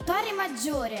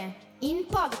Maggiore in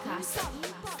podcast.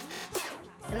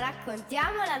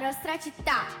 Raccontiamo la nostra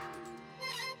città.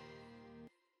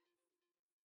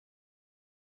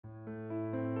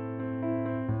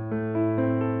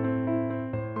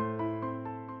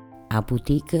 A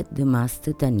boutique de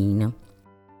Mast Tanin.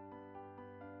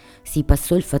 Si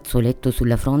passò il fazzoletto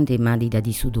sulla fronte madida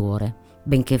di sudore,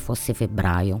 benché fosse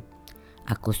febbraio.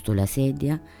 Accostò la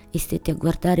sedia e stette a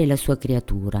guardare la sua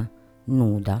creatura,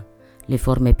 nuda. Le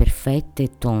forme perfette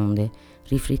e tonde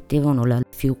riflettevano la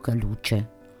fioca luce.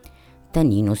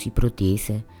 Tanino si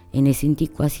protese e ne sentì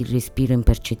quasi il respiro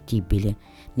impercettibile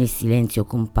nel silenzio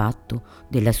compatto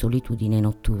della solitudine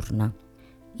notturna.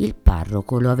 Il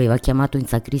parroco lo aveva chiamato in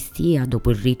sacrestia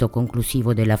dopo il rito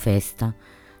conclusivo della festa.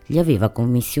 Gli aveva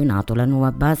commissionato la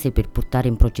nuova base per portare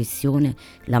in processione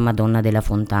la Madonna della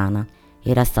Fontana.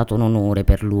 Era stato un onore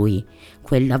per lui.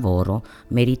 Quel lavoro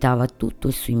meritava tutto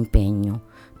il suo impegno,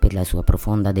 per la sua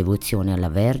profonda devozione alla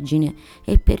Vergine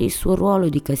e per il suo ruolo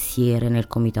di cassiere nel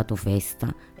comitato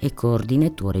festa e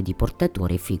coordinatore di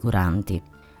portatori e figuranti.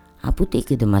 La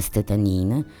boutique de Mast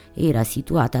Tanin era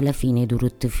situata alla fine di un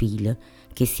rottefil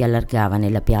che si allargava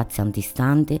nella piazza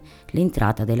antistante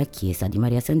l'entrata della chiesa di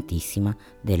Maria Santissima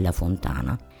della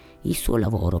Fontana. Il suo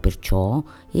lavoro, perciò,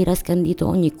 era scandito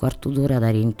ogni quarto d'ora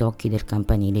dai rintocchi del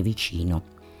campanile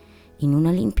vicino. In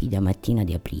una limpida mattina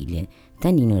di aprile,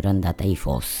 Tanino era andata ai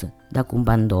Fos, da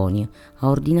Cumbandoni, a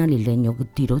ordinare il legno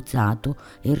dirozzato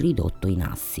e ridotto in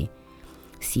assi.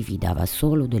 Si fidava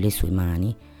solo delle sue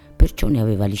mani, perciò ne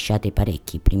aveva lisciate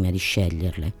parecchi prima di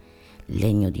sceglierle.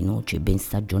 Legno di noce ben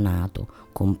stagionato,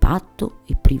 compatto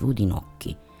e privo di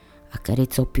nocchi.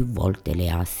 Accarezzò più volte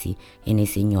le assi e ne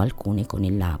segnò alcune con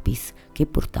il lapis che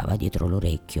portava dietro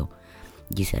l'orecchio.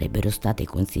 Gli sarebbero state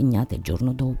consegnate il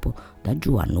giorno dopo da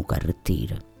Giovanni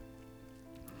Carrettiere.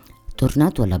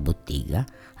 Tornato alla bottega,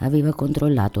 aveva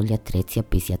controllato gli attrezzi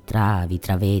appesi a travi,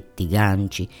 travetti,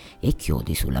 ganci e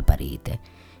chiodi sulla parete.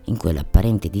 In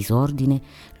quell'apparente disordine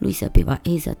lui sapeva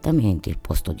esattamente il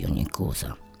posto di ogni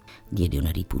cosa. Diede una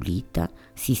ripulita,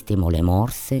 sistemò le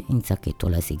morse, insacchettò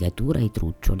la segatura e i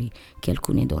truccioli che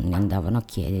alcune donne andavano a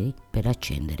chiedere per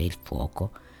accendere il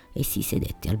fuoco e si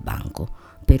sedette al banco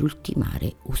per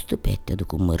ultimare un stupetto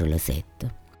come la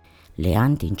sette. Le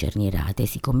anti incernierate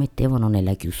si commettevano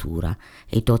nella chiusura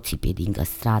e i tozzi piedi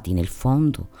incastrati nel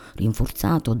fondo,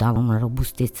 rinforzato, davano una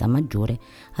robustezza maggiore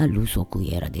all'uso a cui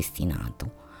era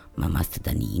destinato. Ma Mast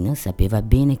Tanin sapeva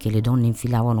bene che le donne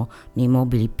infilavano nei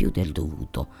mobili più del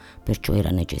dovuto, perciò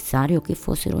era necessario che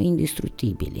fossero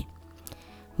indistruttibili.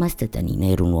 Mast Tanin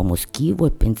era un uomo schivo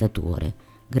e pensatore,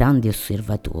 grande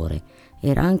osservatore,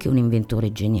 era anche un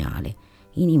inventore geniale.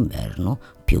 In inverno,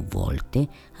 più volte,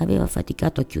 aveva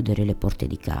faticato a chiudere le porte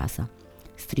di casa.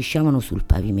 Strisciavano sul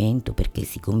pavimento perché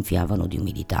si gonfiavano di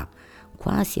umidità,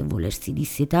 quasi a volersi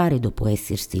dissetare dopo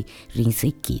essersi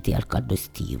rinsecchiti al caldo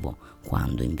estivo,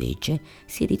 quando invece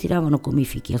si ritiravano come i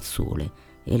fichi al sole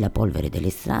e la polvere delle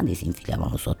strade si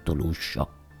infilavano sotto l'uscio.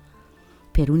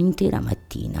 Per un'intera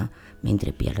mattina,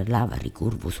 mentre parlava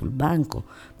ricurvo sul banco,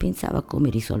 pensava a come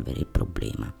risolvere il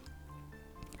problema.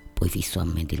 Poi fissò a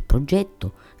mente il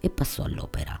progetto e passò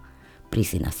all'opera.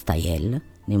 Prese una staiella,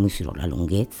 ne misurò la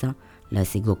lunghezza, la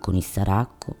segò con il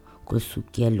saracco, col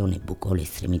succhiello ne bucò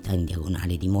l'estremità in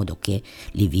diagonale di modo che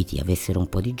i viti avessero un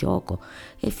po' di gioco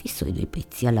e fissò i due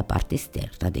pezzi alla parte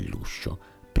esterna dell'uscio,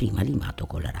 prima limato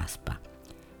con la raspa.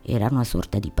 Era una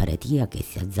sorta di paratia che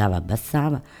si alzava e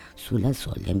abbassava sulla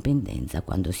soglia in pendenza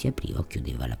quando si apriva o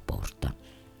chiudeva la porta.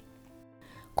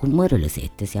 Come le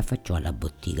sette si affacciò alla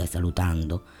bottega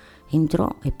salutando,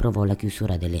 entrò e provò la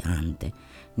chiusura delle ante,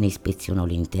 ne ispezionò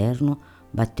l'interno,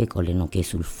 batté con le nocche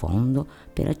sul fondo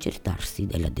per accertarsi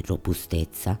della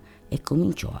robustezza e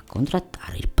cominciò a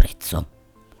contrattare il prezzo.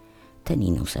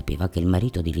 Tanino sapeva che il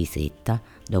marito di Lisetta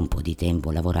da un po' di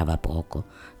tempo lavorava poco,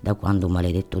 da quando un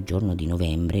maledetto giorno di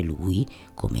novembre lui,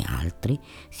 come altri,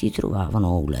 si trovavano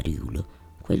a Ulariul.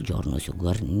 Quel giorno si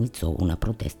organizzò una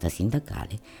protesta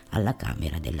sindacale alla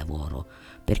Camera del Lavoro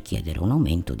per chiedere un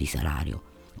aumento di salario.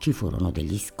 Ci furono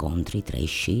degli scontri tra i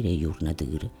sciire e gli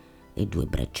urnatur e due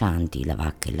braccianti, la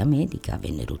vacca e la medica,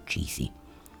 vennero uccisi.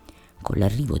 Con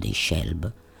l'arrivo dei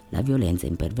Scelb, la violenza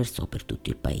imperversò per tutto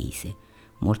il paese.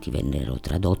 Molti vennero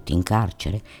tradotti in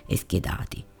carcere e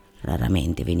schedati.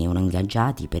 Raramente venivano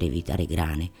ingaggiati per evitare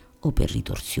grane o per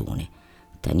ritorsione.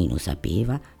 Tanino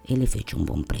sapeva e le fece un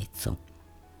buon prezzo.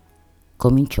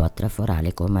 Cominciò a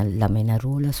traforare come la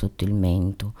menarola sotto il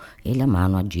mento e la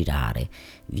mano a girare,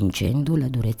 vincendo la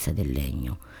durezza del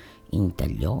legno.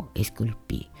 Intagliò e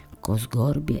scolpì con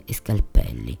sgorbie e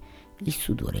scalpelli. Il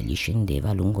sudore gli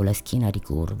scendeva lungo la schiena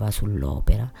ricurva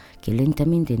sull'opera che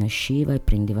lentamente nasceva e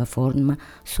prendeva forma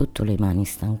sotto le mani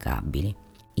instancabili.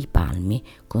 I palmi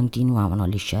continuavano a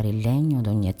lisciare il legno ad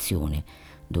ogni azione,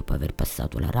 dopo aver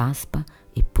passato la raspa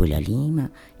e poi la lima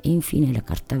e infine la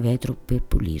carta vetro per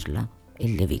pulirla e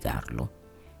levigarlo.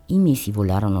 I mesi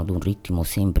volarono ad un ritmo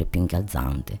sempre più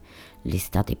incalzante.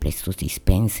 L'estate presto si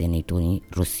spense nei toni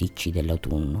rossicci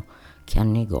dell'autunno, che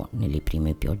annegò nelle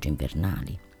prime piogge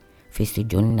invernali.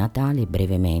 Festeggiò il Natale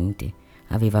brevemente,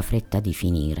 aveva fretta di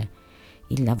finire.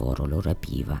 Il lavoro lo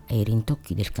rapiva e i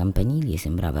rintocchi del campanile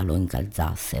sembrava lo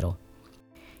incalzassero.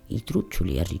 I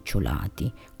truccioli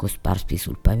arricciolati, cosparsi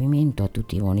sul pavimento,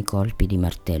 attuttivano i colpi di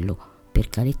martello per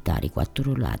calettare i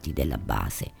 4 lati della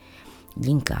base. Gli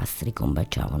incastri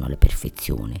combaciavano alla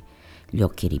perfezione. Gli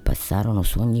occhi ripassarono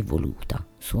su ogni voluta,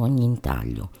 su ogni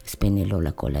intaglio. Spennellò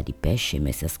la colla di pesce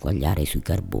messa a squagliare sui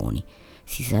carboni.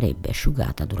 Si sarebbe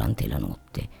asciugata durante la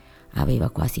notte. Aveva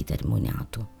quasi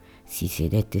terminato. Si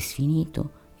sedette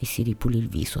sfinito e si ripulì il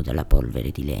viso dalla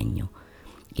polvere di legno.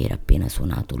 Era appena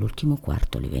suonato l'ultimo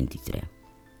quarto alle 23.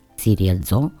 Si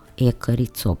rialzò e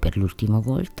accarezzò per l'ultima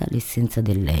volta l'essenza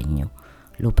del legno.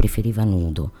 Lo preferiva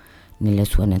nudo, nella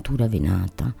sua natura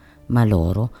venata, ma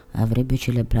l'oro avrebbe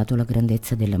celebrato la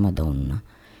grandezza della Madonna.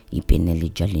 I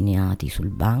pennelli già allineati sul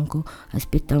banco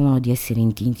aspettavano di essere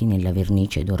intinti nella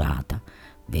vernice dorata.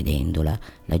 Vedendola,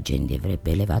 la gente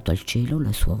avrebbe elevato al cielo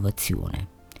la sua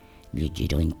ovazione. Gli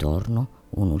girò intorno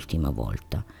un'ultima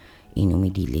volta,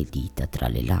 inumidì le dita tra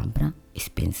le labbra e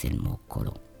spense il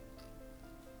moccolo.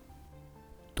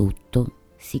 Tutto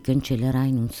si cancellerà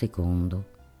in un secondo,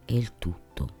 e il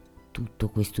tutto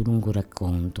questo lungo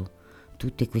racconto,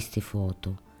 tutte queste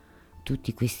foto,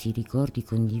 tutti questi ricordi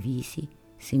condivisi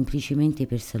semplicemente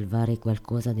per salvare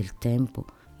qualcosa del tempo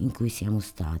in cui siamo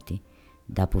stati,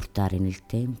 da portare nel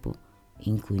tempo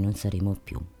in cui non saremo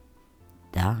più.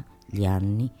 Dagli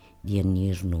anni di Annie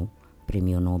Ernaux,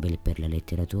 Premio Nobel per la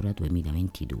letteratura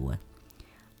 2022.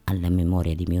 Alla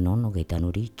memoria di mio nonno Gaetano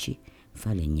Ricci,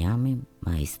 falegname,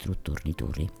 maestro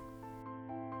tornitori.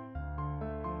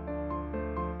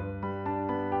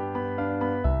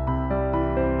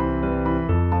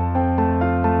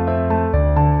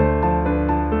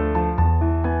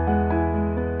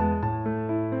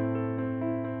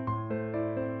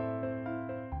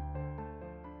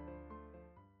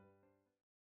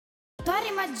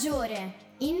 Torre Maggiore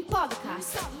in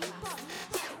podcast.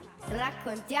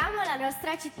 Raccontiamo la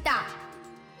nostra città.